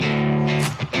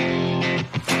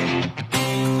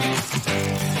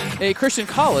A Christian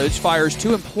college fires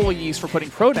 2 employees for putting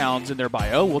pronouns in their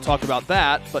bio. We'll talk about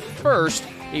that. But first,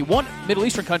 one Middle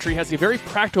Eastern country has a very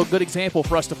practical, good example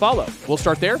for us to follow. We'll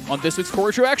start there on this week's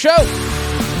Corey Truax Show.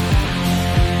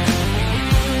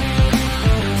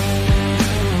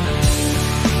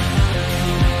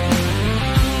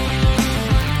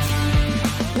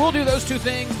 We'll do those 2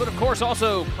 things, but of course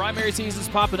also primary season's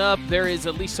popping up. There is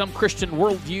at least some Christian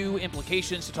worldview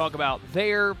implications to talk about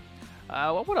there.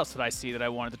 What else did I see that I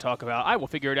wanted to talk about? I will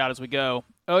figure it out as we go.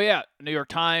 Oh yeah, New York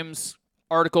Times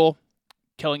article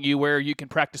telling you where you can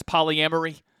practice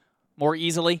polyamory more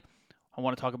easily. I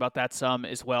want to talk about that some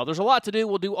as well. There's a lot to do.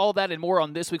 We'll do all that and more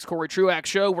on this week's Corey Truax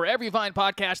Show, wherever you find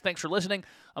podcasts. Thanks for listening.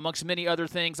 Amongst many other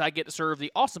things, I get to serve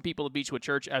the awesome people of Beechwood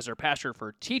Church as their pastor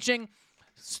for teaching.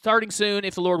 Starting soon,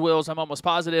 if the Lord wills, I'm almost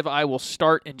positive I will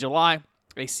start in July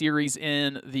a series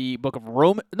in the book of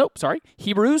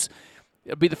Hebrews.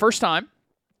 It'll be the first time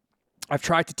I've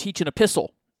tried to teach an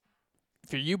epistle.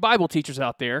 For you Bible teachers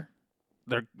out there,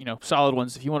 they're solid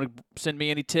ones. If you want to send me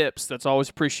any tips, that's always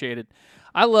appreciated.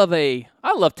 I love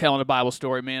telling a Bible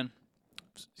story, man.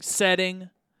 Setting,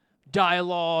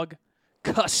 dialogue,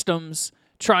 customs,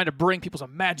 trying to bring people's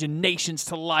imaginations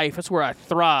to life. That's where I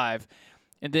thrive.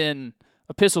 And then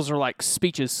epistles are like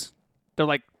speeches. They're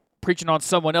like preaching on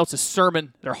someone else's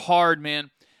sermon. They're hard,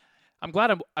 man. I'm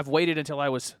glad I've waited until I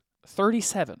was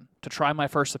 37 to try my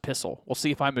first epistle. We'll see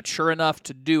if I'm mature enough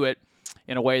to do it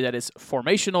in a way that is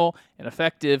formational and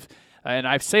effective. And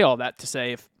I say all that to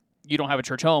say, if you don't have a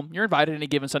church home, you're invited any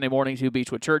given Sunday morning to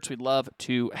Beechwood Church. We'd love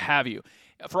to have you.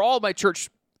 For all of my church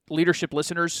leadership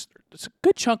listeners, it's a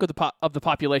good chunk of the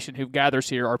population who gathers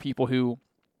here are people who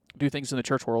do things in the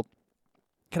church world.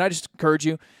 Can I just encourage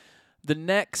you? The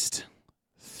next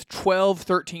 12,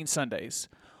 13 Sundays,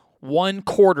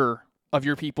 1/4 of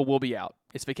your people will be out.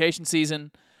 It's vacation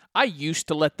season. I used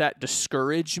to let that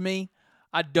discourage me.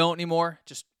 I don't anymore.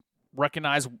 Just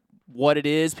recognize what it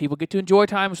is. People get to enjoy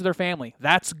times with their family.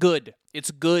 That's good.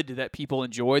 It's good that people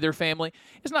enjoy their family.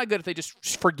 It's not good if they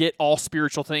just forget all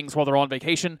spiritual things while they're on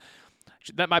vacation.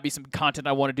 That might be some content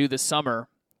I want to do this summer.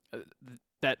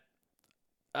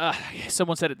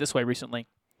 Someone said it this way recently.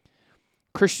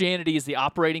 Christianity is the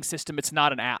operating system. It's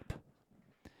not an app.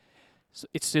 So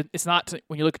it's not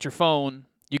when you look at your phone,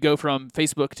 you go from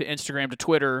Facebook to Instagram to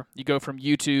Twitter. You go from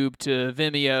YouTube to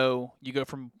Vimeo. You go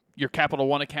from your Capital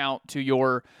One account to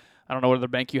your, I don't know what other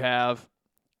bank you have.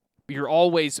 You're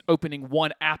always opening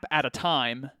one app at a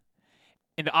time,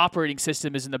 and the operating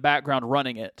system is in the background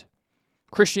running it.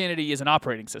 Christianity is an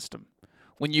operating system.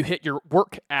 When you hit your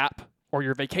work app or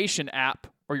your vacation app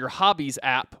or your hobbies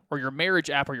app or your marriage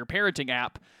app or your parenting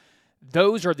app,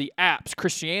 those are the apps.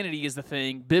 Christianity is the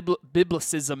thing.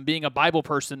 Biblicism, being a Bible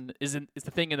person, is the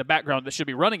thing in the background that should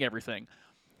be running everything.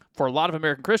 For a lot of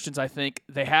American Christians, I think,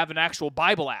 they have an actual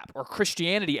Bible app or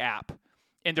Christianity app,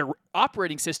 and their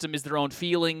operating system is their own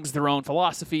feelings, their own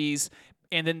philosophies,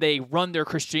 and then they run their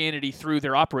Christianity through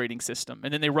their operating system,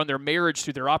 and then they run their marriage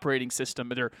through their operating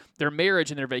system. Their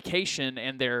marriage and their vacation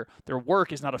and their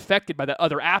work is not affected by the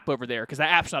other app over there because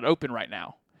that app's not open right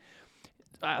now.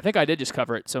 I think I did just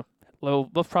cover it, so we'll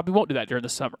probably won't do that during the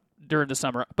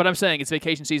summer. But I'm saying it's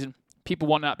vacation season. People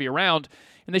will not be around,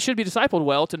 and they should be discipled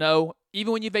well to know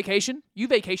even when you vacation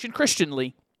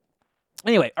Christianly.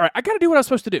 Anyway, all right, I got to do what I was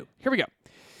supposed to do. Here we go.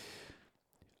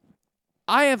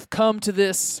 I have come to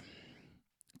this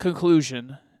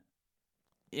conclusion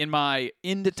in my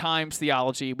end times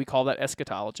theology. We call that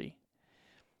eschatology.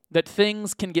 That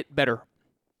things can get better.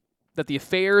 That the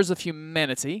affairs of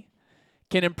humanity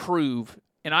can improve.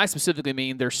 And I specifically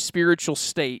mean their spiritual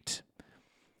state,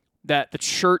 that the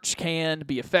church can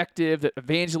be effective, that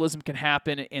evangelism can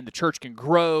happen, and the church can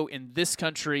grow in this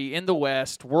country, in the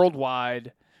West,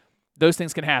 worldwide. Those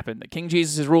things can happen. That King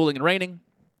Jesus is ruling and reigning.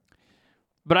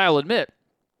 But I'll admit,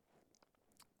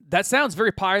 that sounds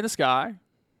very pie in the sky.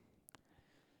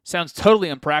 Sounds totally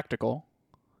impractical.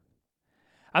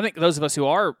 I think those of us who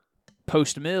are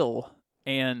post-mill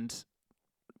and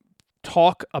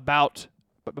talk about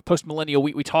post-millennial,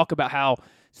 we talk about how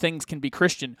things can be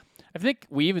Christian. I think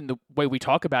the way we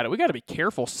talk about it, we got to be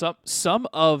careful. Some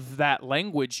of that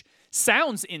language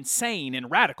sounds insane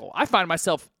and radical. I find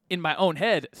myself in my own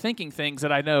head thinking things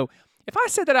that I know, if I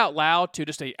said that out loud to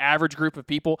just an average group of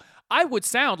people, I would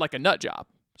sound like a nut job.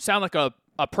 Sound like a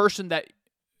person that,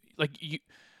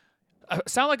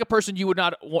 sound like a person you would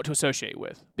not want to associate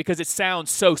with because it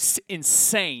sounds so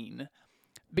insane.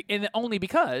 And only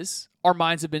because our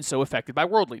minds have been so affected by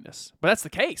worldliness. But that's the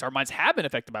case. Our minds have been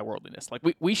affected by worldliness.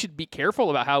 We should be careful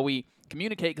about how we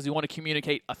communicate because we want to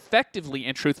communicate effectively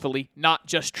and truthfully, not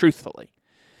just truthfully.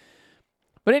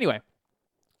 But anyway,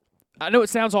 I know it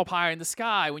sounds all pie in the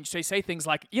sky when you say things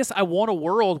like, yes, I want a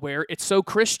world where it's so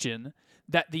Christian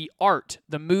that the art,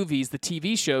 the movies, the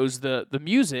TV shows, the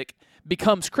music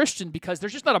becomes Christian because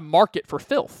there's just not a market for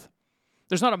filth.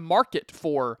 There's not a market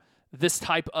for this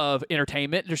type of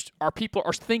entertainment. Our people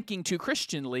are thinking too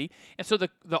Christianly, and so the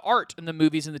art and the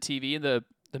movies and the TV and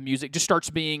the music just starts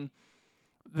being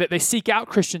that they seek out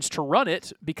Christians to run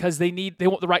it because they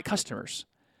want the right customers.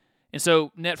 And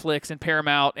so Netflix and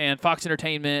Paramount and Fox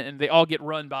Entertainment, and they all get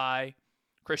run by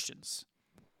Christians.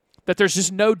 That there's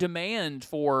just no demand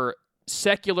for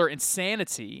secular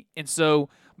insanity, and so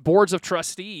boards of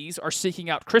trustees are seeking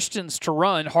out Christians to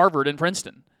run Harvard and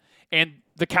Princeton, and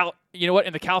the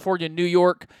California, New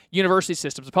York university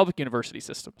systems, the public university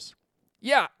systems.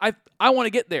 Yeah, I want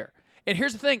to get there. And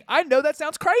here's the thing: I know that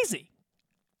sounds crazy,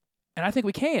 and I think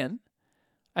we can.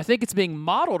 I think it's being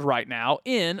modeled right now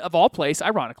in, of all place,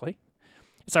 ironically.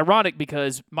 It's ironic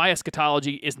because my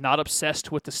eschatology is not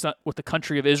obsessed with the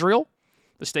country of Israel,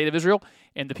 the state of Israel,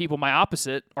 and the people my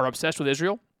opposite are obsessed with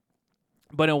Israel.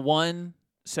 But in one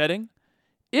setting,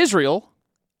 Israel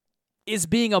is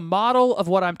being a model of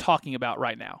what I'm talking about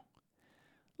right now.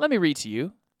 Let me read to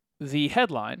you the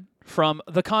headline from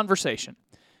The Conversation.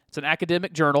 It's an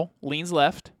academic journal, leans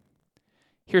left.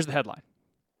 Here's the headline.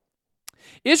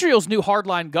 Israel's new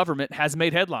hardline government has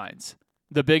made headlines.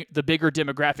 The bigger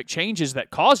demographic changes that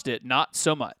caused it, not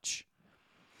so much.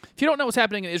 If you don't know what's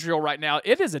happening in Israel right now,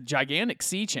 it is a gigantic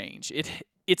sea change.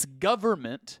 Its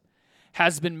government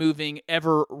has been moving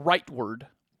ever rightward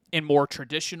and more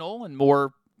traditional and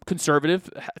more conservative.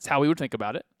 That's how we would think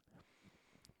about it.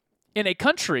 In a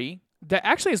country that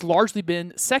actually has largely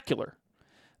been secular.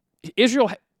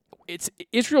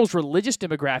 Israel's religious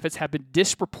demographics have been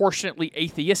disproportionately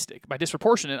atheistic. By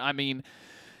disproportionate, I mean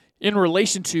in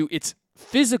relation to its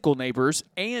physical neighbors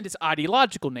and its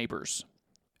ideological neighbors,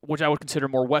 which I would consider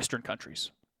more Western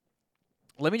countries.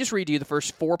 Let me just read you the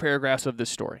first 4 paragraphs of this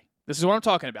story. This is what I'm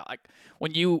talking about. Like,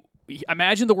 when you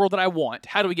imagine the world that I want,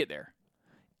 how do we get there?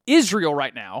 Israel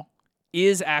right now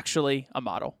is actually a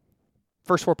model.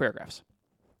 First 4 paragraphs.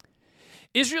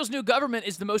 Israel's new government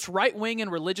is the most right-wing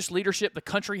and religious leadership the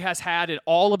country has had in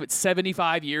all of its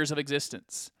 75 years of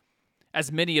existence,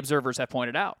 as many observers have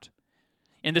pointed out.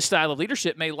 And this style of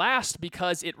leadership may last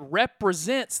because it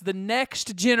represents the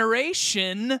next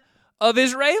generation of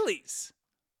Israelis.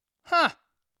 I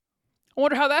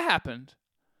wonder how that happened.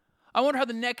 I wonder how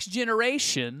the next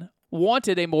generation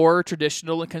wanted a more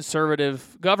traditional and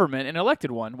conservative government and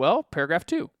elected one. Well, paragraph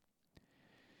 2.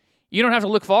 You don't have to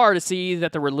look far to see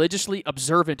that the religiously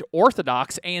observant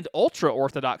Orthodox and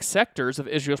ultra-Orthodox sectors of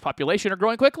Israel's population are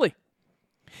growing quickly.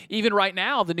 Even right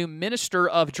now, the new Minister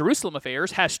of Jerusalem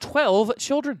Affairs has 12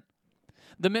 children.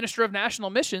 The Minister of National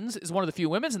Missions is one of the few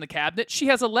women in the cabinet. She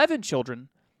has 11 children.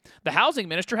 The Housing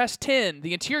Minister has 10.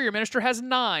 The Interior Minister has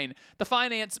 9. The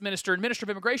Finance Minister and Minister of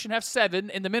Immigration have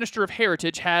 7. And the Minister of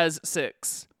Heritage has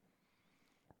 6.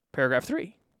 Paragraph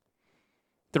 3.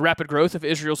 The rapid growth of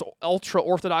Israel's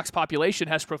ultra-Orthodox population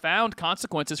has profound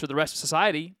consequences for the rest of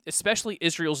society, especially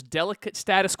Israel's delicate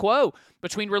status quo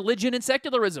between religion and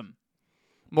secularism.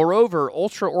 Moreover,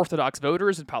 ultra-Orthodox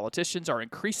voters and politicians are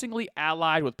increasingly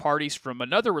allied with parties from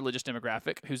another religious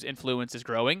demographic whose influence is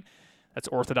growing. That's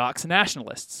Orthodox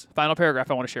nationalists. Final paragraph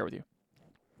I want to share with you.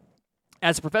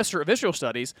 As a professor of Israel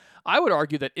studies, I would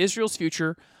argue that Israel's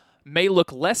future may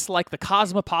look less like the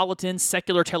cosmopolitan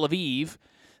secular Tel Aviv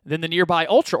than the nearby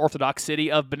ultra-Orthodox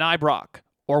city of Bnei Brak,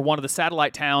 or one of the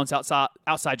satellite towns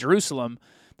outside Jerusalem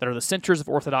that are the centers of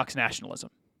Orthodox nationalism.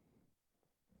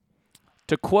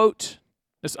 To quote,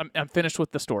 I'm finished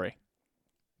with the story.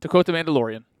 To quote The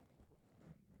Mandalorian,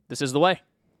 this is the way.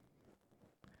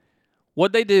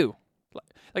 What'd they do?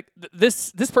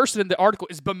 This person in the article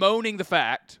is bemoaning the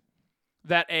fact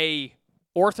that a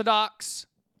Orthodox,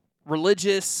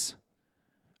 religious,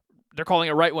 they're calling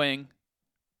it right-wing,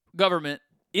 government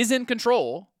is in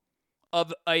control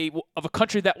of a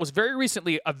country that was very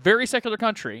recently a very secular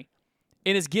country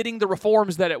and is getting the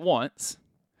reforms that it wants.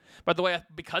 By the way,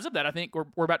 because of that, I think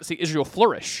we're about to see Israel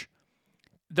flourish.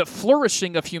 The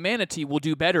flourishing of humanity will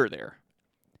do better there.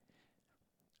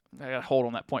 I got to hold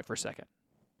on that point for a second.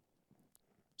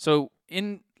 So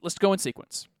let's go in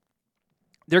sequence.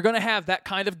 They're going to have that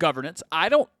kind of governance. I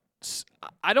don't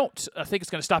think it's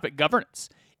going to stop at governance.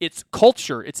 It's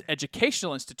culture, it's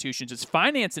educational institutions, it's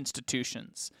finance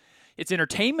institutions, it's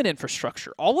entertainment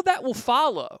infrastructure. All of that will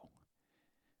follow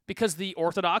because the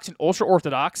Orthodox and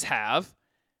ultra-Orthodox have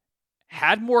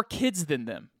had more kids than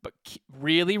them, but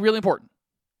really, really important.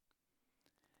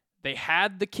 They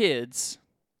had the kids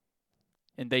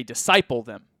and they disciple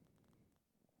them.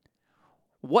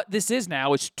 What this is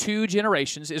now is 2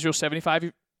 generations. Israel's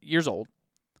 75 years old.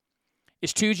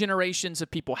 It's 2 generations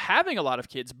of people having a lot of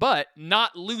kids, but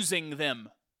not losing them.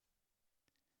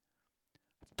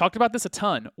 Talked about this a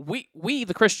ton. We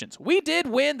the Christians, we did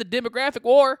win the demographic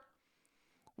war.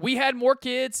 We had more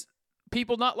kids.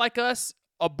 People not like us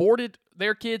aborted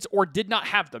their kids or did not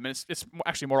have them. And it's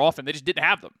actually more often they just didn't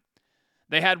have them.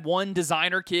 They had 1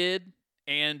 designer kid,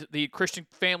 and the Christian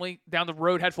family down the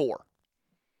road had 4.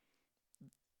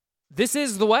 This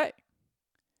is the way.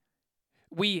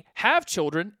 We have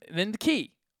children, and then the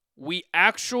key. We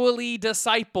actually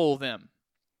disciple them.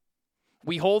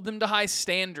 We hold them to high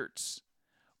standards.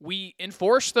 We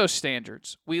enforce those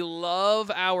standards. We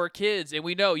love our kids, and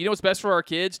we know, what's best for our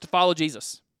kids? To follow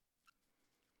Jesus.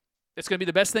 It's going to be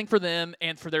the best thing for them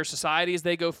and for their society as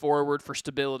they go forward for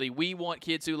stability. We want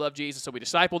kids who love Jesus, so we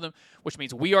disciple them, which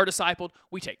means we are discipled.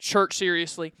 We take church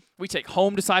seriously. We take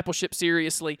home discipleship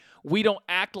seriously. We don't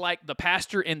act like the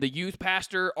pastor and the youth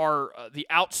pastor are the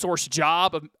outsourced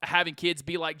job of having kids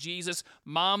be like Jesus.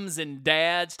 Moms and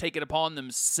dads take it upon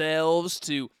themselves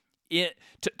to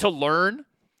learn,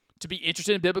 to be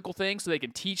interested in biblical things so they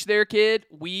can teach their kid.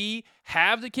 We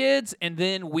have the kids, and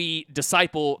then we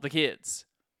disciple the kids.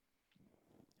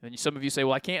 And some of you say,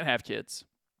 well, I can't have kids.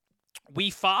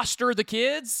 We foster the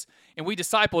kids, and we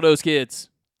disciple those kids.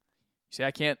 You say,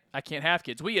 I can't have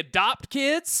kids. We adopt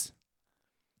kids,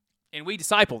 and we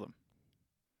disciple them.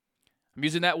 I'm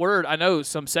using that word. I know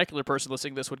some secular person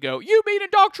listening to this would go, you mean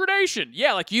indoctrination?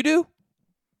 Yeah, like you do.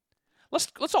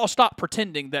 Let's all stop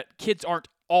pretending that kids aren't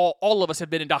all of us have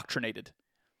been indoctrinated.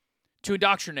 To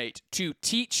indoctrinate, to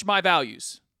teach my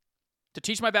values. To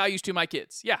teach my values to my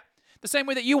kids. Yeah, the same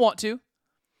way that you want to.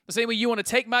 The same way you want to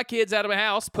take my kids out of my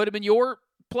house, put them in your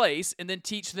place, and then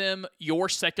teach them your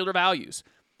secular values.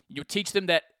 You teach them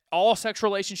that all sex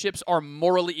relationships are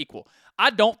morally equal. I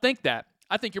don't think that.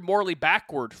 I think you're morally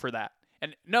backward for that.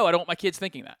 And no, I don't want my kids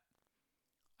thinking that.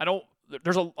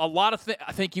 There's a lot of things.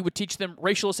 I think you would teach them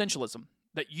racial essentialism,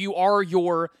 that you are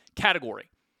your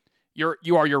category.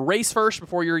 You are your race first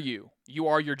before you're you. You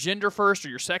are your gender first or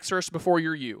your sex first before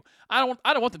you're you. I don't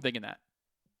want them thinking that.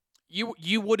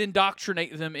 You would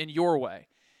indoctrinate them in your way.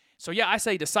 So yeah, I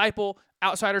say disciple.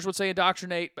 Outsiders would say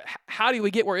indoctrinate. But how do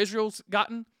we get where Israel's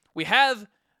gotten?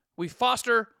 We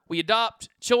foster, we adopt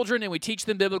children, and we teach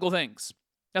them biblical things.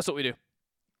 That's what we do.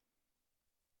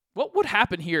 What would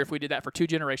happen here if we did that for 2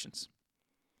 generations?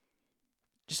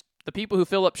 Just the people who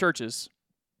fill up churches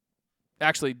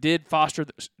actually did foster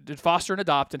and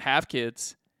adopt and have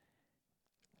kids,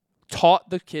 taught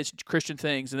the kids Christian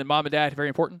things, and then mom and dad, very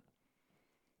important,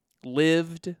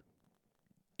 lived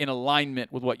in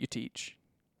alignment with what you teach.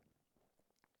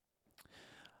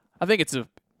 I think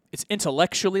it's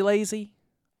intellectually lazy,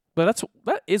 but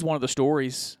that is one of the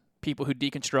stories people who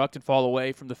deconstruct and fall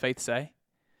away from the faith say.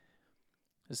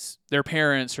 Is their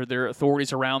parents or their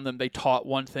authorities around them, they taught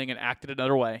one thing and acted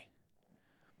another way.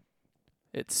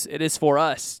 It is for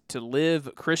us to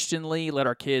live Christianly, let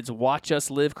our kids watch us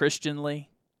live Christianly.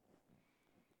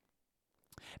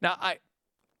 Now,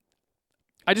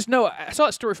 I just know, I saw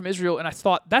that story from Israel, and I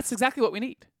thought, that's exactly what we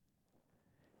need.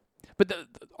 But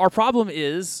our problem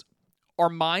is, our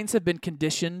minds have been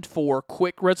conditioned for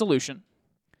quick resolution.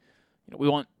 We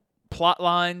want plot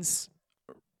lines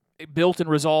built and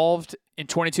resolved in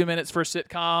 22 minutes for a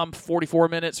sitcom, 44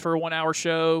 minutes for a 1-hour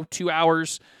show, 2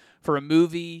 hours for a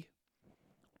movie.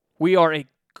 We are a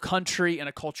country and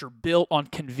a culture built on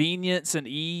convenience and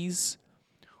ease.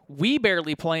 We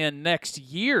barely plan next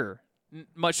year,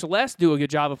 much less do a good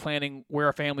job of planning where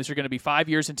our families are going to be 5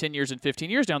 years and 10 years and 15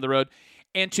 years down the road.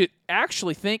 And to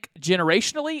actually think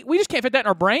generationally, we just can't fit that in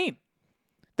our brain.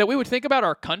 That we would think about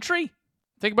our country,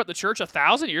 think about the church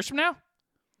 1,000 years from now,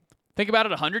 think about it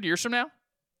 100 years from now,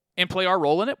 and play our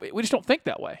role in it. We just don't think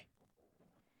that way.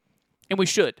 And we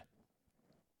should.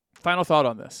 Final thought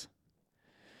on this.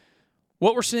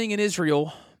 What we're seeing in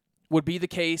Israel would be the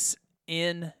case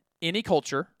in any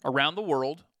culture around the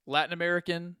world, Latin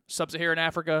American, Sub-Saharan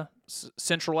Africa,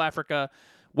 Central Africa,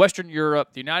 Western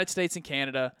Europe, the United States and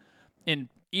Canada, in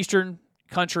Eastern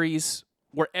countries,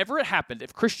 wherever it happened,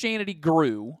 if Christianity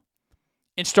grew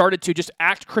and started to just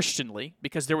act Christianly,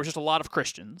 because there was just a lot of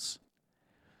Christians,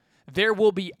 there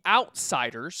will be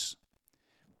outsiders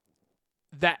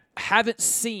that haven't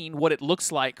seen what it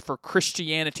looks like for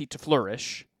Christianity to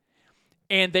flourish,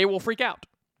 and they will freak out.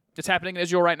 It's happening in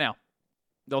Israel right now.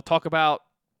 They'll talk about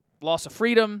loss of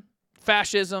freedom,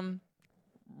 fascism,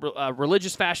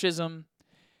 religious fascism.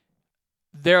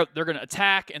 They're going to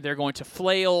attack and they're going to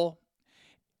flail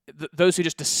those who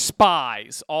just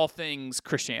despise all things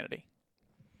Christianity.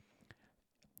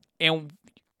 And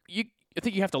I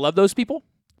think you have to love those people,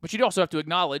 but you also have to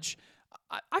acknowledge,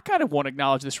 I kind of want to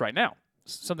acknowledge this right now,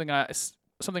 something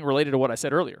related to what I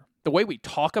said earlier. The way we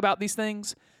talk about these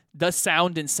things does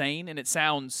sound insane, and it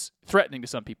sounds threatening to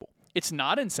some people. It's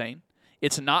not insane.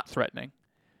 It's not threatening.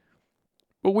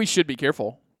 But we should be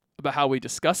careful about how we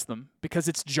discuss them because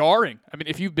it's jarring. I mean,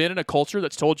 if you've been in a culture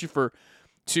that's told you for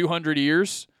 200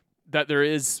 years that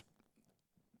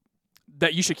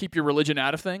you should keep your religion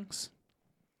out of things,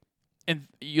 and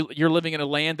you're living in a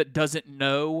land that doesn't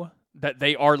know that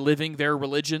they are living their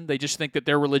religion, they just think that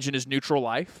their religion is neutral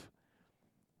life.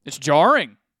 It's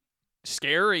jarring,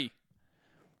 scary.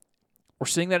 We're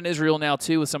seeing that in Israel now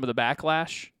too with some of the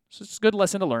backlash. So it's a good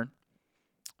lesson to learn.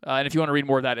 And if you want to read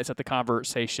more of that, it's at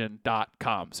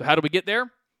theconversation.com. So how do we get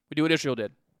there? We do what Israel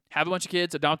did. Have a bunch of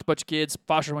kids, adopt a bunch of kids,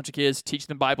 foster a bunch of kids, teach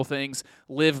them Bible things,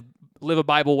 live a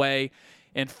Bible way,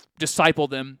 and disciple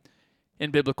them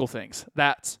in biblical things.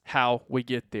 That's how we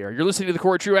get there. You're listening to the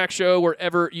Corey Truax Show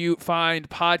wherever you find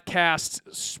podcasts.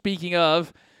 Speaking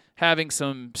of having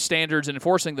some standards and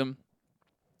enforcing them,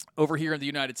 over here in the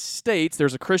United States,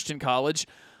 there's a Christian college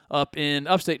up in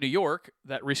upstate New York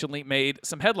that recently made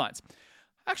some headlines.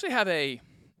 I actually have a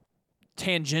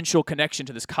tangential connection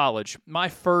to this college. My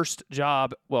second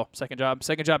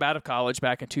job out of college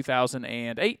back in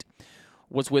 2008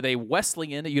 was with a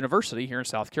Wesleyan university here in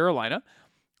South Carolina.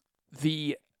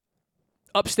 The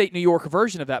upstate New York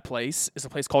version of that place is a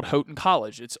place called Houghton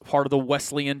College. It's part of the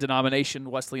Wesleyan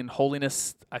denomination. Wesleyan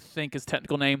Holiness, I think, is the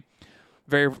technical name.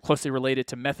 Very closely related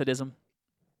to Methodism.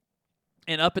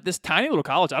 And up at this tiny little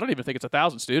college, I don't even think it's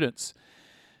 1,000 students,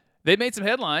 they made some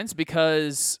headlines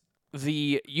because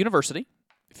the university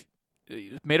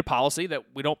made a policy that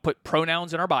we don't put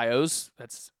pronouns in our bios.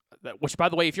 Which, by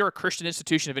the way, if you're a Christian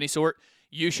institution of any sort,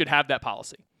 you should have that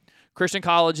policy. Christian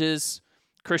colleges,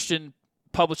 Christian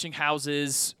publishing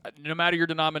houses, no matter your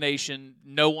denomination,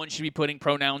 no one should be putting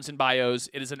pronouns in bios.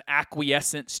 It is an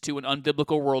acquiescence to an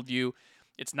unbiblical worldview.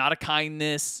 It's not a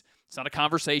kindness. It's not a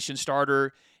conversation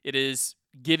starter. It is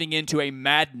giving into a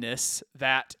madness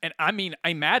that, and I mean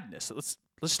a madness. Let's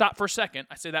stop for a second.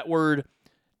 I say that word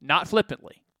not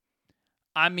flippantly.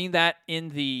 I mean that in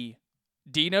the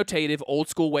denotative, old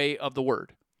school way of the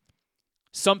word.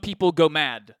 Some people go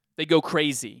mad. They go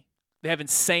crazy. They have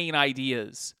insane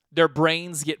ideas. Their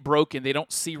brains get broken. They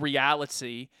don't see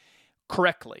reality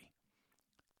correctly.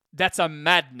 That's a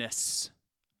madness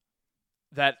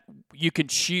that you can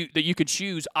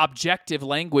choose objective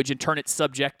language and turn it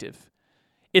subjective.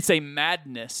 It's a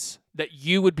madness that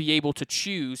you would be able to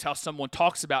choose how someone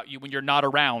talks about you when you're not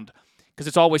around, because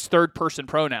it's always third-person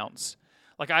pronouns.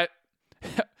 Like I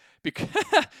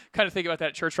kind of think about that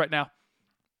at church right now.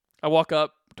 I walk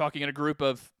up talking in a group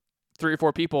of 3 or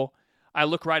 4 people. I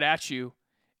look right at you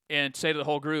and say to the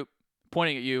whole group,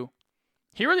 pointing at you,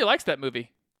 he really likes that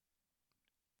movie.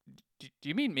 Do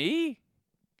you mean me?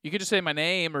 You could just say my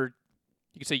name, or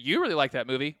you could say, you really like that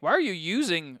movie. Why are you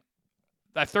using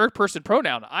that third-person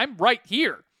pronoun? I'm right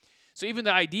here. So even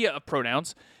the idea of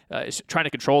pronouns is trying to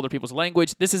control other people's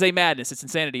language. This is a madness. It's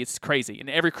insanity. It's crazy. And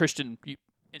every Christian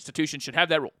institution should have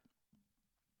that rule.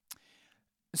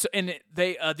 So, and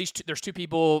there's 2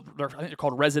 people. I think they're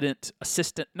called resident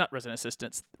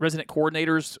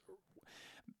coordinators.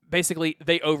 Basically,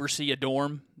 they oversee a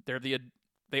dorm.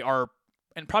 They are,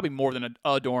 and probably more than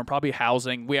a dorm, probably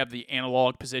housing. We have the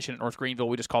analog position at North Greenville.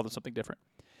 We just call them something different.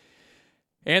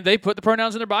 And they put the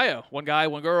pronouns in their bio. 1 guy,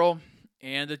 1 girl,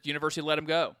 and the university let them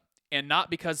go. And not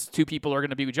because 2 people are going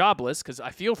to be jobless, because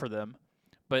I feel for them,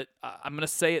 but I'm going to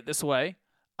say it this way.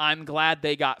 I'm glad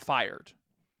they got fired.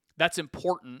 That's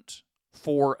important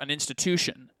for an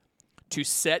institution to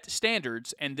set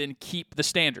standards and then keep the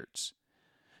standards.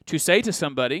 To say to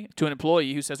somebody, to an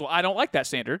employee who says, well, I don't like that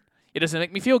standard, it doesn't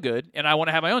make me feel good, and I want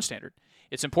to have my own standard.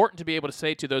 It's important to be able to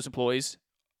say to those employees,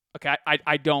 okay,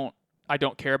 I don't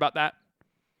care about that.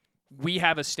 We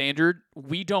have a standard.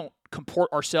 We don't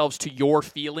comport ourselves to your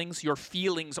feelings. Your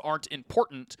feelings aren't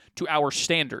important to our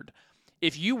standard.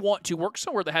 If you want to work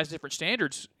somewhere that has different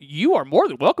standards, you are more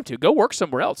than welcome to. Go work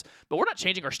somewhere else. But we're not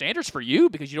changing our standards for you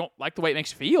because you don't like the way it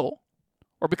makes you feel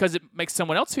or because it makes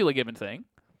someone else feel a given thing.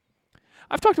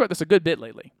 I've talked about this a good bit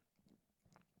lately.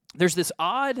 There's this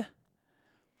odd...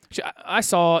 I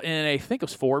saw in I think it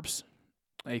was Forbes,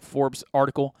 a Forbes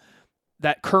article,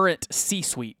 that current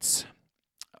C-suites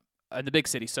in the big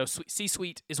city. So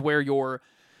C-suite is where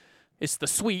it's the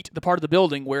suite, the part of the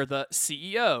building where the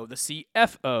CEO, the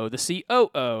CFO, the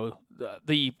COO,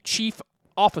 the chief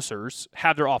officers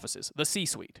have their offices, the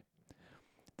C-suite.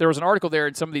 There was an article there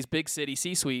in some of these big city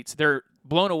C-suites. They're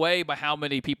blown away by how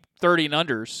many people, 30 and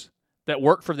unders, that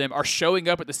work for them are showing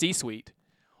up at the C-suite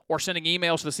or sending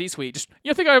emails to the C-suite. Just,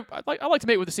 you think I'd like to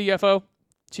meet with the CFO,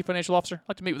 Chief Financial Officer. I'd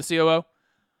like to meet with the COO.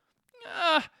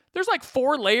 There's like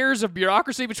 4 layers of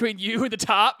bureaucracy between you and the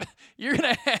top. You're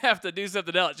going to have to do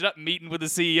something else. You're not meeting with the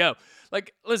CEO.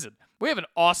 Like, listen, we have an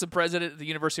awesome president at the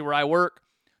university where I work,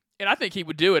 and I think he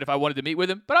would do it if I wanted to meet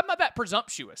with him, but I'm not that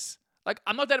presumptuous. Like,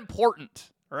 I'm not that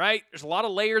important, all right? There's a lot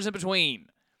of layers in between.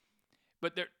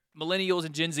 But millennials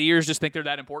and Gen Zers just think they're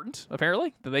that important,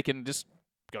 apparently, that they can just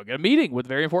go get a meeting with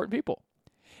very important people.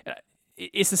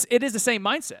 It is the same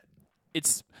mindset.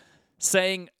 It's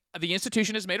saying the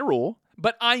institution has made a rule,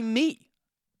 but I'm me.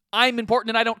 I'm important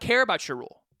and I don't care about your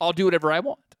rule. I'll do whatever I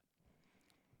want.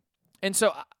 And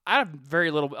so I have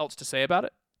very little else to say about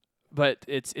it, but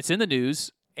it's in the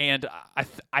news, and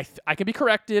I can be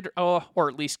corrected or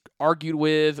at least argued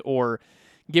with or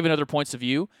given other points of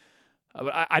view.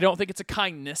 But I don't think it's a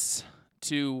kindness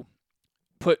to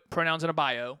put pronouns in a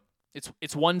bio.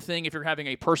 It's one thing if you're having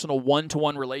a personal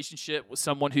one-to-one relationship with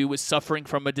someone who is suffering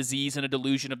from a disease and a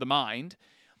delusion of the mind,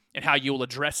 and how you'll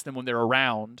address them when they're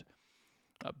around.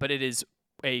 But it is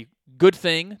a good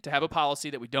thing to have a policy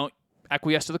that we don't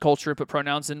acquiesce to the culture and put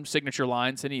pronouns in signature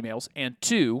lines and emails. And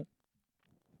 2,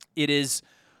 it is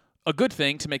a good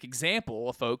thing to make example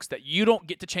of folks that you don't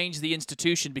get to change the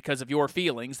institution because of your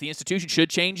feelings. The institution should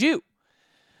change you.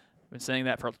 I've been saying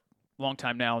that for a long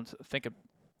time now, and I think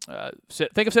I've said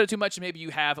it too much, and maybe you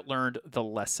have learned the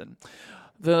lesson.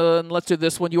 Then let's do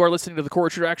this one. You are listening to the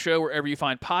Corey Truax Show wherever you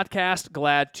find podcasts.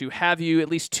 Glad to have you. At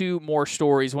least 2 more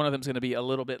stories. One of them is going to be a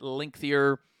little bit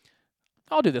lengthier.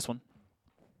 I'll do this one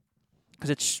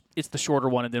because it's the shorter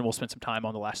one, and then we'll spend some time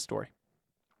on the last story.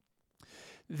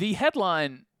 The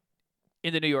headline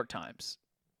in the New York Times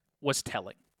was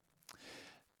telling.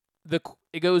 It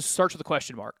starts with a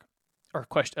question mark, or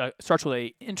starts with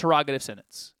a interrogative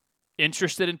sentence.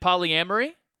 Interested in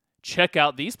polyamory? Check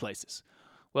out these places.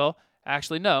 Well,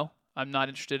 actually, no, I'm not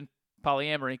interested in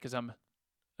polyamory because I'm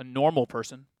a normal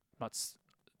person. I was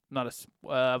about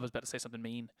to say something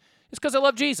mean. It's because I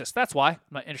love Jesus. That's why I'm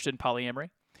not interested in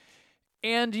polyamory.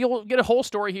 And you'll get a whole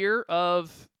story here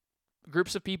of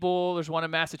groups of people. There's one in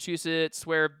Massachusetts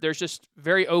where there's just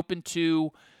very open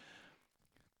to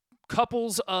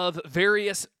couples of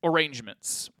various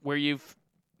arrangements where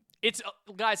it's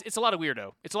a lot of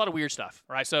weirdo. It's a lot of weird stuff,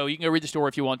 right? So you can go read the story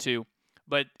if you want to.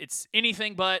 But it's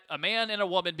anything but a man and a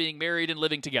woman being married and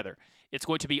living together. It's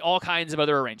going to be all kinds of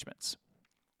other arrangements.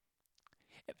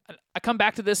 I come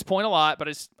back to this point a lot, but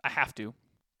I have to.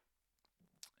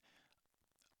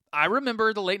 I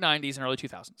remember the late 90s and early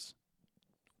 2000s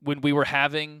when we were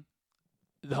having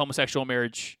the homosexual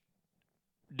marriage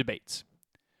debates.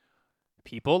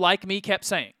 People like me kept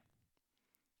saying,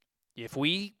 if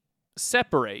we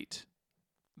separate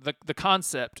the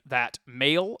concept that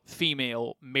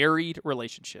male-female married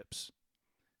relationships,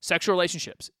 sexual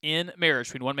relationships in marriage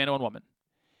between one man and one woman,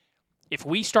 if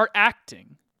we start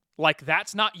acting like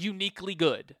that's not uniquely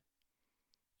good,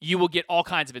 you will get all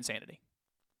kinds of insanity.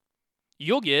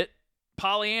 You'll get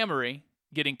polyamory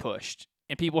getting pushed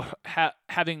and people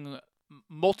having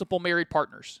multiple married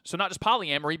partners. So not just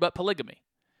polyamory, but polygamy.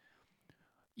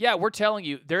 Yeah, we're telling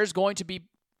you there's going to be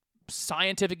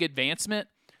scientific advancement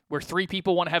where 3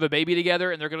 people want to have a baby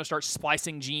together and they're going to start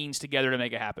splicing genes together to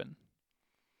make it happen.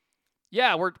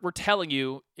 Yeah, we're telling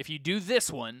you, if you do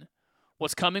this one,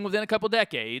 what's coming within a couple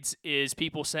decades is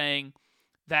people saying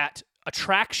that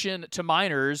attraction to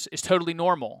minors is totally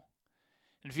normal.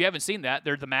 And if you haven't seen that,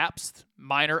 they're the MAPS,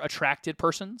 minor attracted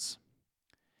persons.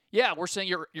 Yeah, we're saying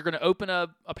you're going to open a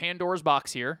Pandora's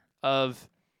box here of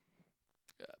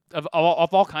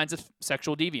all kinds of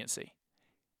sexual deviancy.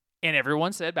 And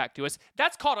everyone said back to us,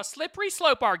 that's called a slippery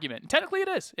slope argument. And technically it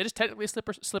is. It is technically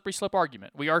a slippery slope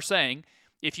argument. We are saying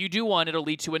if you do one, it'll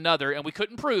lead to another, and we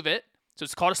couldn't prove it. So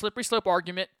it's called a slippery slope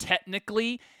argument,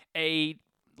 technically a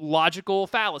logical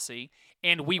fallacy,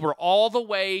 and we were all the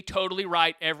way totally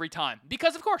right every time.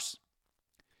 Because, of course,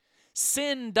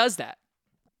 sin does that.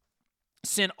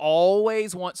 Sin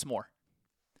always wants more.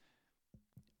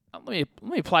 Let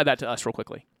me apply that to us real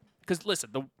quickly. Because,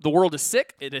 listen, the world is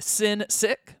sick. It is sin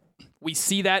sick. We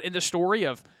see that in the story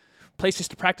of places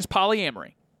to practice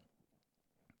polyamory.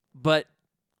 But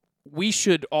we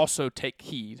should also take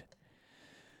heed.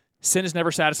 Sin is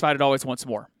never satisfied. It always wants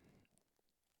more.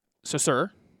 So,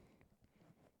 sir,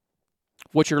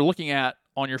 what you're looking at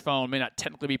on your phone may not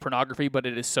technically be pornography, but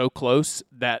it is so close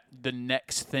that the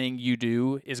next thing you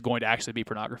do is going to actually be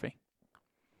pornography.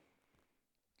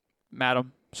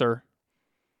 Madam, sir,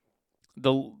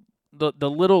 the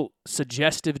little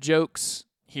suggestive jokes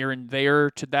here and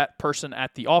there to that person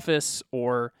at the office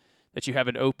or that you have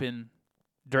an open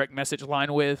direct message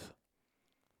line with,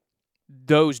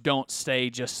 those don't stay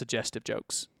just suggestive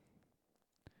jokes.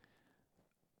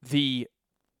 The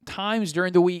times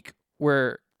during the week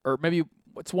where, or maybe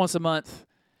it's once a month,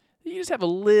 you just have a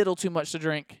little too much to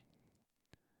drink,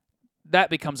 that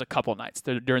becomes a couple nights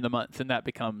during the month, and that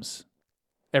becomes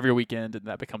every weekend, and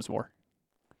that becomes more.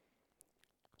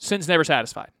 Sin's never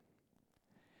satisfied.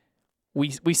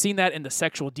 We've seen that in the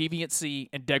sexual deviancy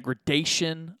and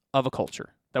degradation of a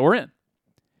culture that we're in.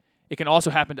 It can also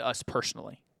happen to us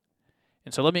personally.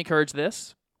 And so let me encourage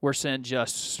this, where sin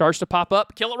just starts to pop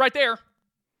up, kill it right there.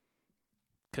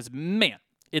 Because, man,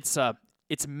 its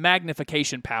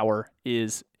magnification power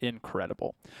is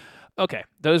incredible. Okay,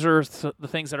 those are the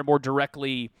things that are more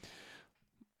directly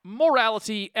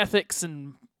morality, ethics,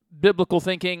 and biblical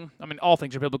thinking. I mean, all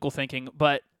things are biblical thinking,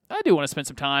 but I do want to spend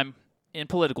some time in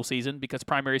political season because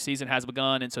primary season has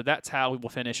begun, and so that's how we will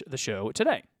finish the show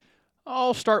today.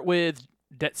 I'll start with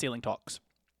debt ceiling talks.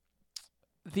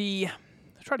 I'll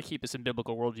try to keep this in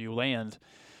biblical worldview land.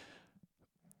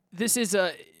 This is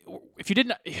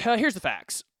here's the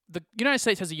facts. The United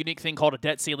States has a unique thing called a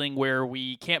debt ceiling where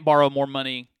we can't borrow more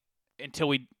money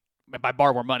until by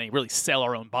borrow more money, really sell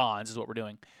our own bonds is what we're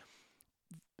doing,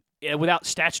 without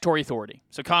statutory authority.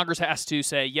 So Congress has to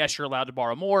say, yes, you're allowed to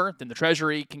borrow more. Then the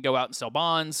Treasury can go out and sell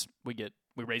bonds. We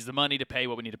raise the money to pay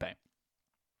what we need to pay.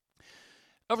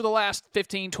 Over the last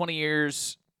 15, 20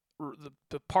 years,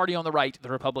 the party on the right,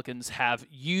 the Republicans, have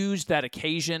used that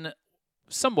occasion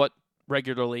somewhat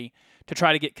regularly to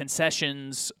try to get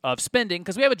concessions of spending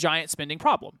because we have a giant spending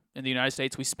problem. In the United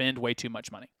States, we spend way too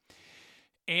much money.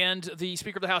 And the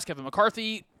Speaker of the House, Kevin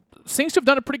McCarthy, seems to have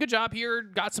done a pretty good job here,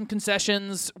 got some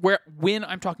concessions. When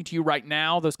I'm talking to you right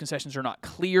now, those concessions are not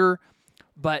clear,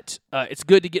 but it's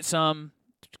good to get some,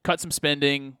 cut some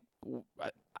spending.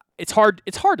 It's hard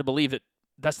to believe that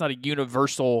that's not a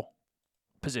universal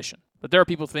position. But there are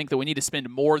people who think that we need to spend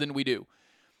more than we do.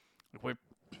 We're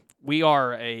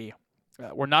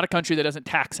not a country that doesn't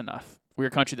tax enough. We're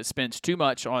a country that spends too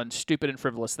much on stupid and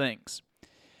frivolous things.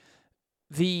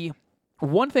 The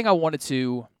one thing I wanted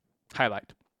to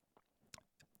highlight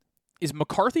is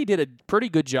McCarthy did a pretty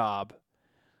good job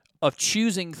of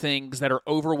choosing things that are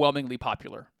overwhelmingly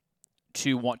popular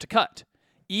to want to cut.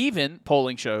 Even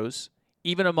polling shows,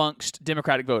 even amongst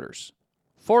Democratic voters.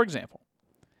 For example,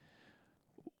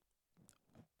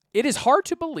 it is hard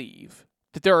to believe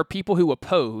that there are people who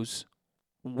oppose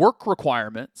work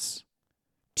requirements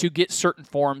to get certain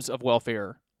forms of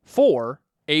welfare for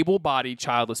able-bodied,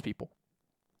 childless people.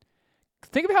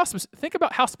 Think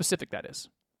about how specific that is.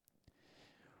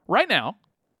 Right now,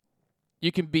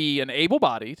 you can be an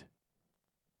able-bodied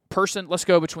person, let's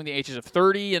go between the ages of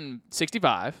 30 and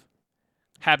 65,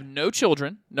 have no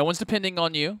children, no one's depending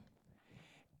on you,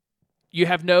 you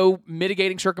have no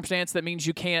mitigating circumstance that means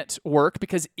you can't work,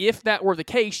 because if that were the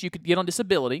case, you could get on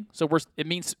disability. So it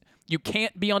means you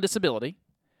can't be on disability.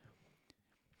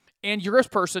 And you're a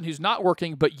person who's not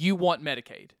working, but you want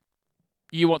Medicaid.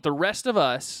 You want the rest of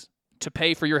us to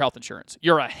pay for your health insurance.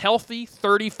 You're a healthy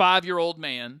 35-year-old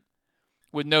man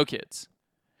with no kids.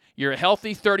 You're a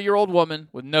healthy 30-year-old woman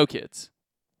with no kids.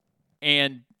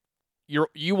 And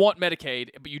you want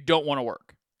Medicaid, but you don't want to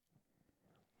work.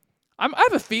 I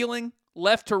have a feeling,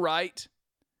 left to right,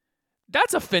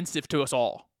 that's offensive to us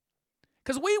all.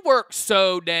 Because we work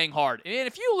so dang hard. And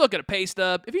if you look at a pay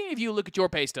stub, if any of you look at your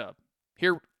pay stub,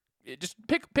 here, just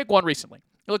pick one recently.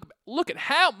 Look at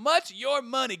how much your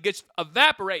money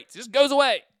evaporates. It just goes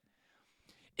away.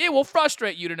 It will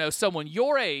frustrate you to know someone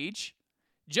your age,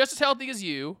 just as healthy as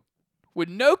you, with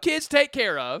no kids to take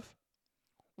care of,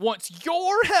 wants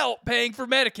your help paying for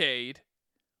Medicaid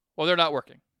while they're not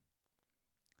working.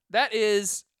 That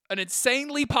is an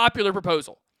insanely popular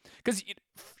proposal. Because,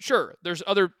 sure, there's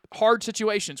other hard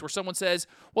situations where someone says,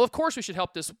 well, of course we should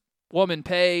help this woman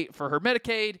pay for her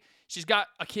Medicaid. She's got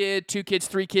a kid, 2 kids,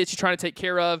 3 kids she's trying to take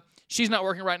care of. She's not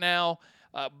working right now,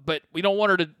 but we don't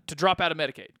want her to drop out of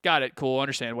Medicaid. Got it. Cool.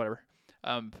 Understand. Whatever.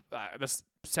 That's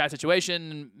a sad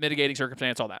situation, mitigating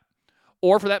circumstance, all that.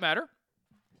 Or for that matter,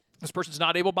 this person's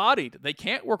not able-bodied. They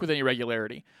can't work with any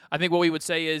regularity. I think what we would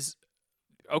say is,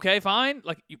 okay, fine.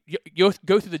 Like you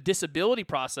go through the disability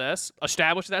process,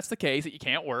 establish that's the case, that you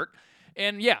can't work,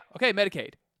 and yeah, okay,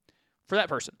 Medicaid for that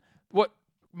person. What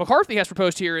McCarthy has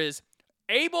proposed here is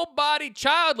able-bodied,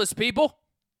 childless people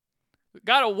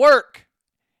got to work.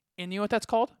 And you know what that's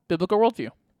called? Biblical worldview.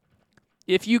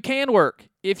 If you can work,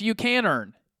 if you can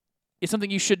earn, it's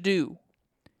something you should do.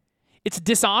 It's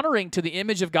dishonoring to the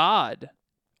image of God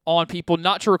on people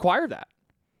not to require that.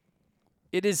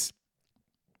 It's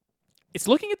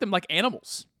looking at them like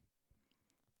animals.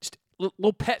 Just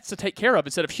little pets to take care of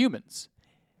instead of humans.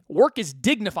 Work is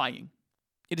dignifying.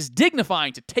 It is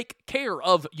dignifying to take care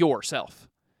of yourself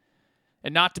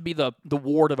and not to be the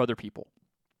ward of other people.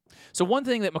 So one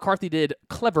thing that McCarthy did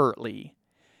cleverly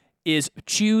is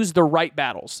choose the right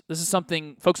battles. This is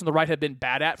something folks on the right have been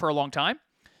bad at for a long time.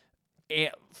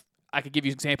 And I could give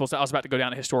you examples. I was about to go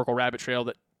down a historical rabbit trail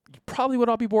that you probably would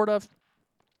all be bored of.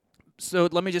 So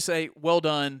let me just say, well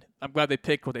done. I'm glad they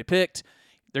picked what they picked.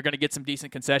 They're going to get some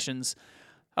decent concessions.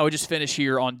 I would just finish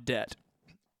here on debt.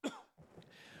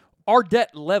 Our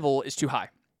debt level is too high.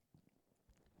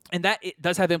 And that it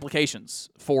does have implications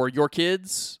for your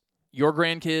kids, your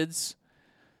grandkids.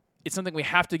 It's something we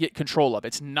have to get control of.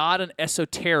 It's not an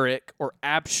esoteric or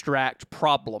abstract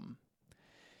problem.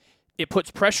 It puts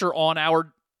pressure on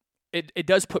it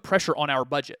does put pressure on our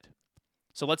budget.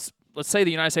 So let's say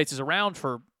the United States is around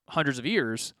for hundreds of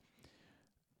years.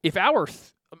 If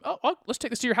let's take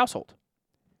this to your household.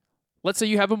 Let's say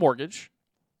you have a mortgage,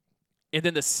 and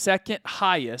then the second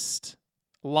highest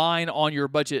line on your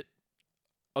budget,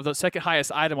 or the second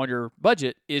highest item on your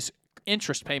budget, is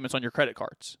interest payments on your credit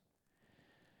cards.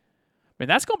 I mean,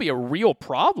 that's going to be a real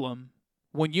problem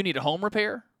when you need a home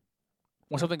repair,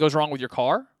 when something goes wrong with your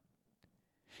car,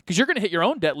 because you're going to hit your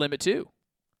own debt limit too.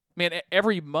 Man,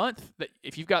 every month,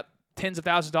 if you've got tens of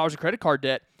thousands of dollars of credit card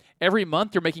debt, every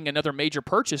month you're making another major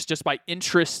purchase just by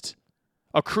interest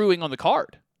accruing on the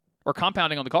card or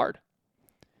compounding on the card.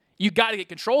 You got to get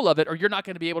control of it, or you're not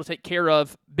going to be able to take care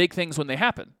of big things when they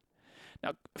happen.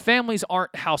 Now, families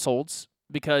aren't households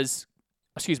because,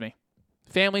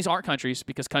 families aren't countries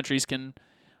because countries can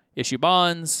issue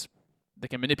bonds, they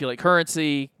can manipulate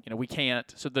currency. We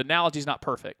can't. So the analogy is not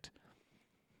perfect.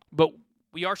 But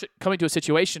we are coming to a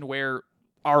situation where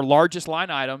our largest line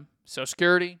item, Social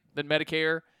Security, then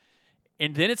Medicare,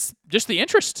 and then it's just the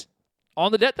interest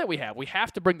on the debt that we have. We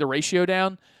have to bring the ratio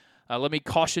down. Let me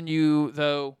caution you,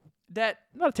 though, debt,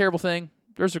 not a terrible thing.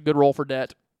 There's a good role for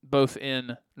debt, both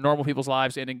in normal people's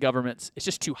lives and in governments. It's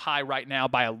just too high right now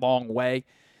by a long way,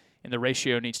 and the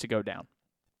ratio needs to go down.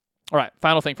 All right,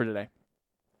 final thing for today.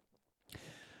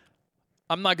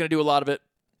 I'm not going to do a lot of it,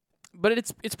 but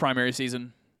it's primary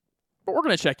season. But we're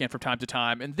going to check in from time to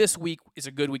time, and this week is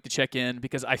a good week to check in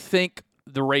because I think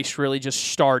the race really just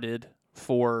started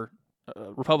for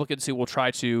Republicans who will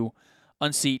try to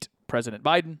unseat President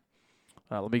Biden.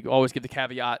 Let me always give the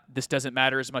caveat, this doesn't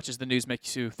matter as much as the news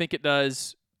makes you think it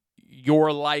does.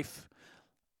 Your life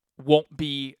won't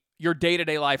be, your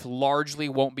day-to-day life largely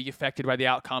won't be affected by the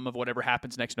outcome of whatever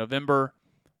happens next November.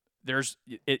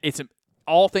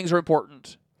 All things are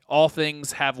important. All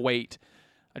things have weight.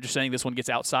 I'm just saying this one gets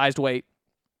outsized weight.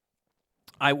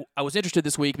 I was interested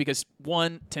this week because,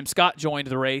 one, Tim Scott joined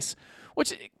the race,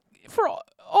 which for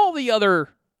all the other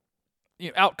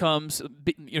outcomes,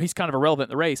 he's kind of irrelevant in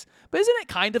the race. But isn't it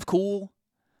kind of cool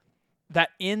that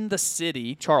in the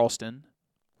city, Charleston,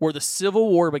 where the Civil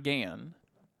War began,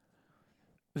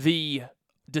 the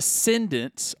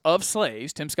descendants of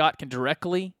slaves, Tim Scott can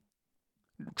directly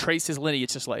trace his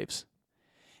lineage to slaves.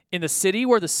 In the city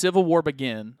where the Civil War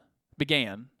began,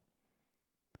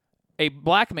 a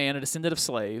black man, a descendant of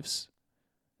slaves,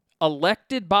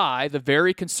 elected by the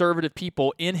very conservative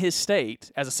people in his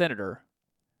state as a senator,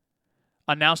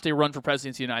 announced a run for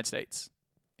president of the United States.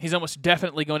 He's almost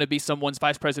definitely going to be someone's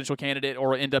vice presidential candidate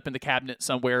or end up in the cabinet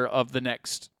somewhere of the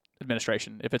next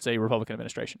administration, if it's a Republican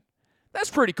administration. That's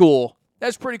pretty cool.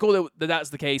 That's pretty cool that that's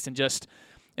the case in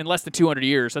less than 200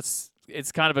 years. It's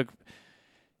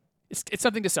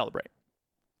something to celebrate.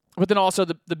 But then also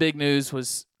the big news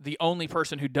was the only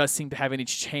person who does seem to have any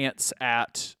chance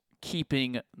at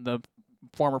keeping the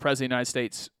former president of the United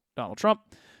States, Donald Trump,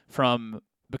 from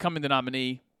becoming the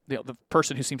nominee. The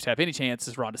person who seems to have any chance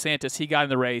is Ron DeSantis. He got in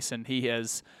the race, and he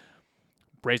has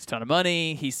raised a ton of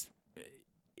money.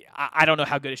 I don't know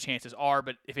how good his chances are,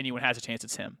 but if anyone has a chance,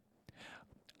 it's him.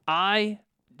 I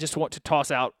just want to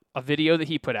toss out a video that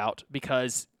he put out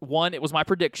because, one, it was my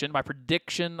prediction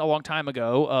a long time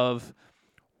ago of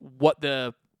what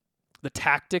the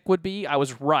tactic would be. I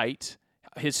was right.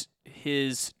 His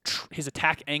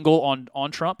attack angle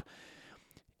on Trump,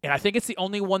 and I think it's the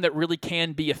only one that really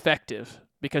can be effective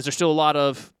because there's still a lot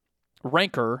of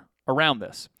rancor around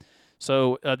this.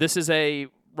 So this is a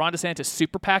Ron DeSantis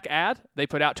super PAC ad they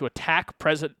put out to attack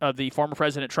the former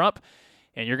President Trump,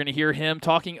 and you're going to hear him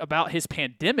talking about his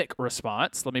pandemic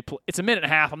response. It's a minute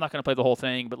and a half. I'm not going to play the whole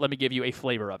thing, but let me give you a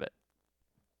flavor of it.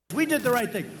 We did the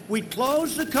right thing. We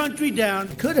closed the country down.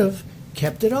 Could have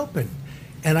kept it open.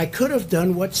 And I could have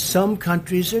done what some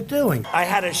countries are doing. I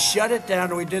had to shut it down,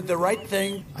 and we did the right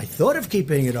thing. I thought of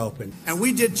keeping it open. And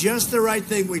we did just the right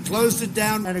thing. We closed it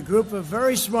down. And a group of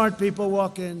very smart people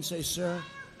walk in and say, "Sir,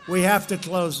 we have to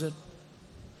close it."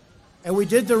 And we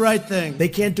did the right thing. They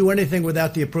can't do anything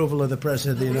without the approval of the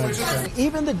President of the United States.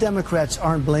 Even the Democrats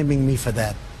aren't blaming me for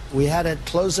that. We had to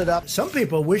close it up. Some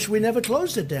people wish we never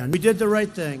closed it down. We did the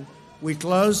right thing. We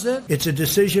closed it. It's a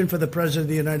decision for the President of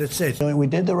the United States. We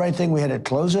did the right thing. We had to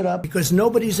close it up because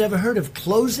nobody's ever heard of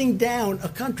closing down a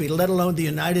country, let alone the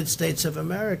United States of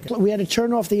America. We had to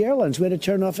turn off the airlines. We had to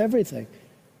turn off everything.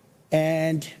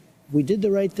 And we did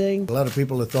the right thing. A lot of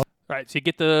people have thought. All right, so you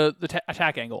get the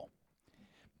attack angle.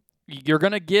 You're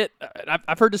going to get,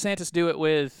 I've heard DeSantis do it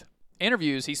with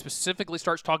interviews. He specifically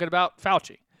starts talking about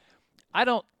Fauci. I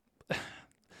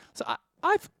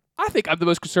think I'm the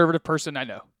most conservative person I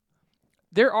know.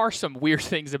 There are some weird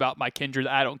things about my kindred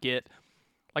that I don't get.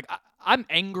 Like, I'm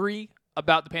angry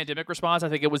about the pandemic response. I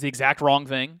think it was the exact wrong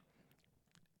thing.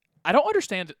 I don't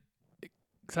understand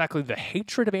exactly the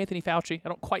hatred of Anthony Fauci. I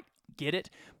don't quite get it,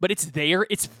 but it's there.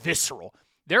 It's visceral.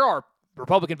 There are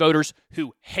Republican voters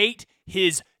who hate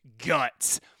his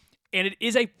guts, and it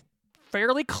is a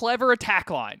fairly clever attack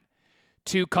line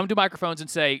to come to microphones and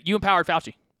say, you empowered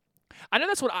Fauci. I know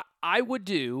that's what I would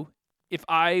do if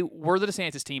I were the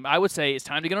DeSantis team. I would say it's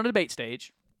time to get on a debate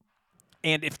stage,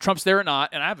 and if Trump's there or not,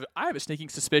 and I have a sneaking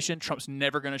suspicion Trump's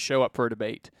never going to show up for a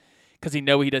debate because he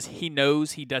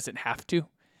knows he doesn't have to.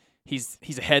 He's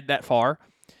ahead that far.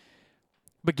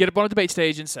 But get up on a debate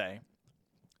stage and say,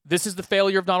 this is the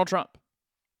failure of Donald Trump.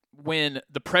 When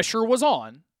the pressure was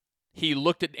on, he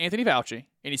looked at Anthony Fauci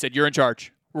and he said, you're in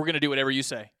charge. We're going to do whatever you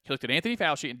say. He looked at Anthony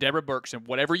Fauci and Deborah Birx and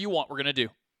whatever you want, we're going to do.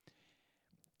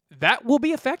 That will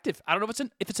be effective. I don't know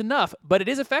if it's enough, but it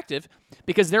is effective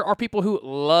because there are people who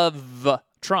love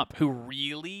Trump who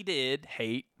really did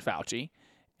hate Fauci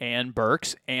and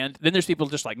Birx. And then there's people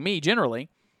just like me generally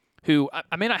who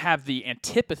I may not have the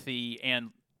antipathy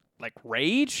and like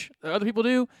rage that other people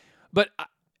do, but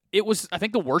it was, I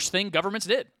think, the worst thing governments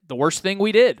did. The worst thing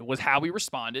we did was how we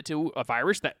responded to a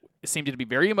virus that seemed to be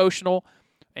very emotional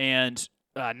and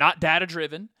not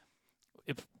data-driven,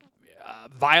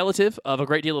 violative of a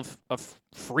great deal of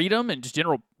freedom and just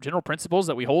general principles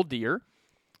that we hold dear.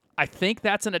 I think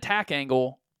that's an attack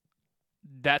angle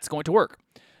that's going to work.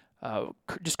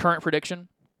 Just current prediction.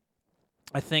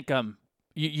 I think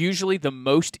usually the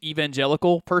most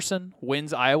evangelical person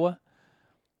wins Iowa.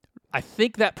 I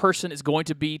think that person is going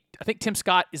to be, I think Tim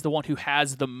Scott is the one who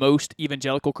has the most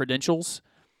evangelical credentials.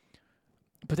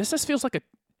 But this just feels like a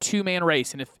two-man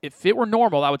race. And if it were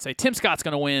normal, I would say Tim Scott's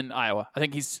going to win Iowa. I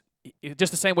think he's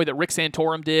just the same way that Rick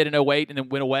Santorum did in 2008 and then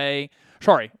went away.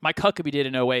 Sorry, Mike Huckabee did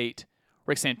in 2008.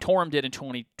 Rick Santorum did in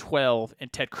 2012.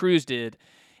 And Ted Cruz did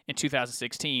in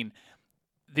 2016.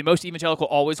 The most evangelical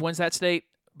always wins that state.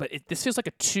 But this feels like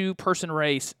a two-person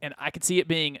race. And I could see it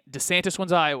being DeSantis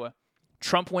wins Iowa.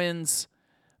 Trump wins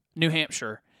New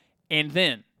Hampshire, and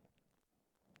then,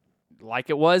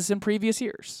 like it was in previous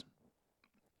years,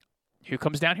 who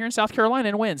comes down here in South Carolina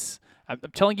and wins? I'm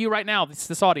telling you right now,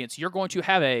 this audience, you're going to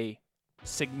have a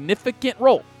significant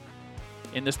role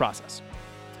in this process.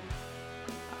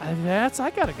 I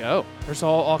gotta go. There's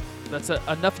that's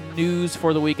enough news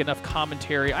for the week, enough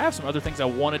commentary. I have some other things I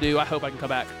want to do. I hope I can come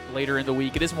back later in the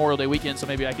week. It is Memorial Day weekend, so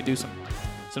maybe I can do some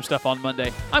stuff on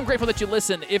Monday. I'm grateful that you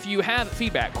listen. If you have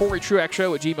feedback,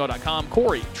 CoreyTruaxShow@gmail.com,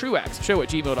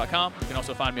 CoreyTruaxShow@gmail.com. You can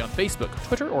also find me on Facebook,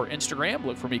 Twitter, or Instagram.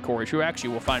 Look for me, Corey Truax. You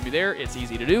will find me there. It's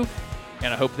easy to do,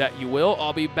 and I hope that you will.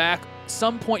 I'll be back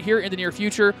some point here in the near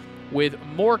future with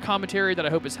more commentary that I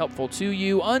hope is helpful to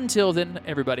you. Until then,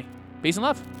 everybody, peace and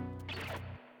love.